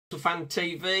Fan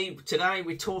TV. Today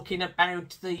we're talking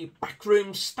about the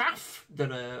backroom staff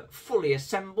that are fully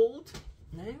assembled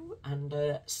now,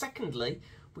 and secondly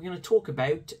we're going to talk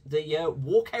about the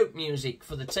walkout music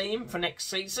for the team for next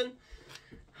season.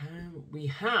 We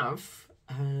have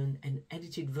an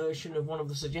edited version of one of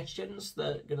the suggestions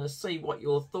that are going to see what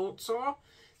your thoughts are,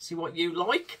 see what you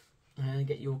like,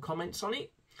 get your comments on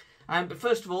it. But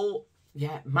first of all,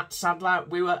 Matt Sadler,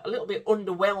 we were a little bit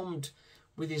underwhelmed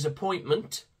with his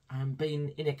appointment and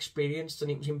being inexperienced,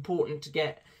 and it was important to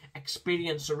get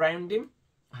experience around him.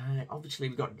 Obviously,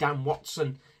 we've got Dan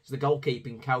Watson as the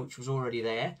goalkeeping coach, was already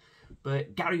there.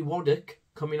 But Gary Waddock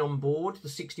coming on board, the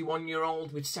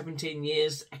 61-year-old with 17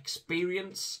 years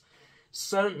experience,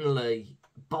 certainly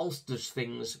bolsters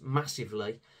things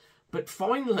massively. But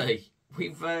finally,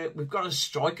 we've got a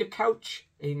striker coach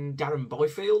in Darren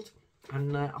Byfield.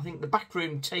 And I think the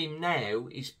backroom team now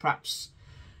is perhaps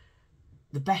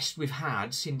the best we've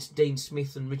had since Dean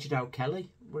Smith and Richard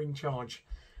O'Kelly were in charge.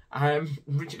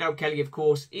 Richard O'Kelly, of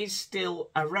course, is still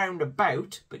around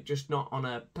about, but just not on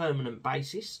a permanent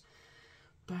basis.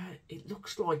 But it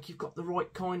looks like you've got the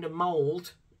right kind of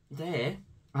mould there.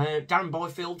 Darren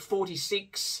Byfield,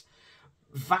 46,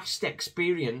 vast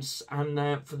experience,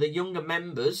 and for the younger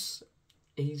members,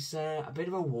 he's a bit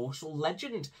of a Walsall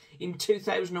legend. In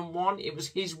 2001, it was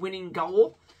his winning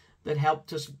goal that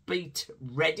helped us beat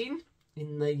Reading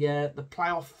in the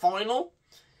playoff final.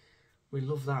 We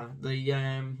love that.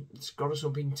 It's got us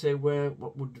up into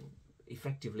what would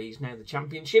effectively is now the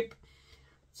Championship.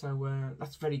 So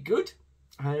that's very good.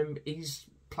 He's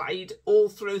played all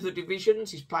through the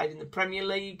divisions. He's played in the Premier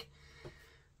League,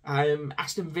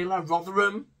 Aston Villa,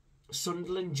 Rotherham,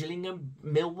 Sunderland, Gillingham,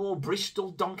 Millwall,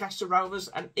 Bristol, Doncaster Rovers,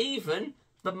 and even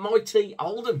the mighty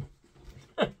Oldham.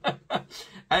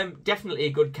 Definitely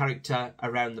a good character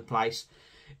around the place.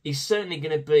 He's certainly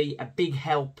going to be a big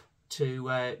help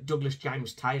to Douglas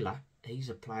James Taylor. He's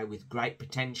a player with great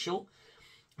potential.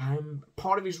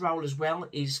 Part of his role as well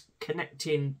is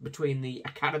connecting between the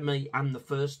academy and the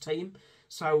first team.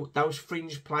 So those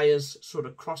fringe players sort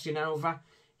of crossing over,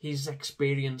 his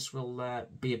experience will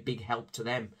be a big help to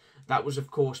them. That was, of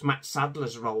course, Matt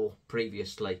Sadler's role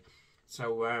previously.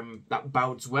 So that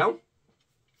bodes well.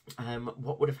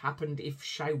 What would have happened if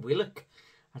Shay Willock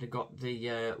had got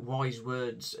the wise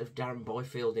words of Darren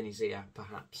Byfield in his ear,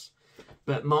 perhaps?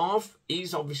 But Marv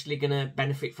is obviously going to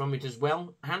benefit from it as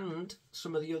well. And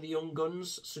some of the other young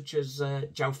guns, such as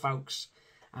Joe Fowkes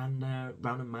and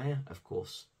Ronan Mayer, of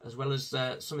course. As well as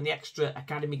some of the extra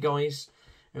academy guys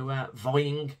who are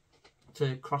vying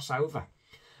to cross over.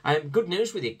 Good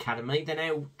news with the academy, they're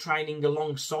now training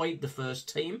alongside the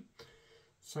first team.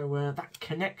 So that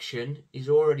connection is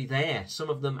already there. Some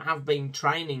of them have been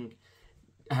training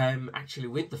actually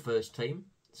with the first team.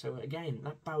 So again,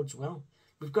 that bodes well.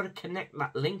 We've got to connect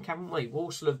that link, haven't we?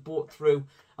 Walsall have brought through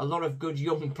a lot of good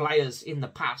young players in the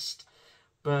past,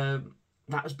 but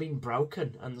that has been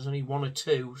broken, and there's only one or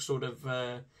two sort of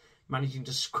managing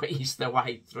to squeeze their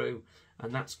way through,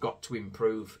 and that's got to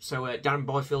improve. So Darren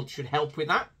Byfield should help with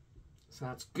that. So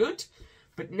that's good.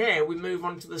 But now we move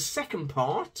on to the second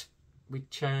part,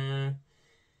 which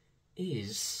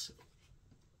is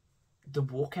the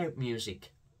walkout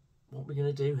music. What we're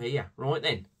going to do here. Right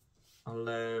then,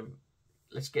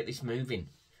 let's get this moving.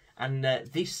 And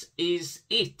this is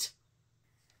it.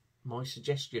 My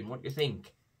suggestion. What do you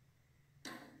think?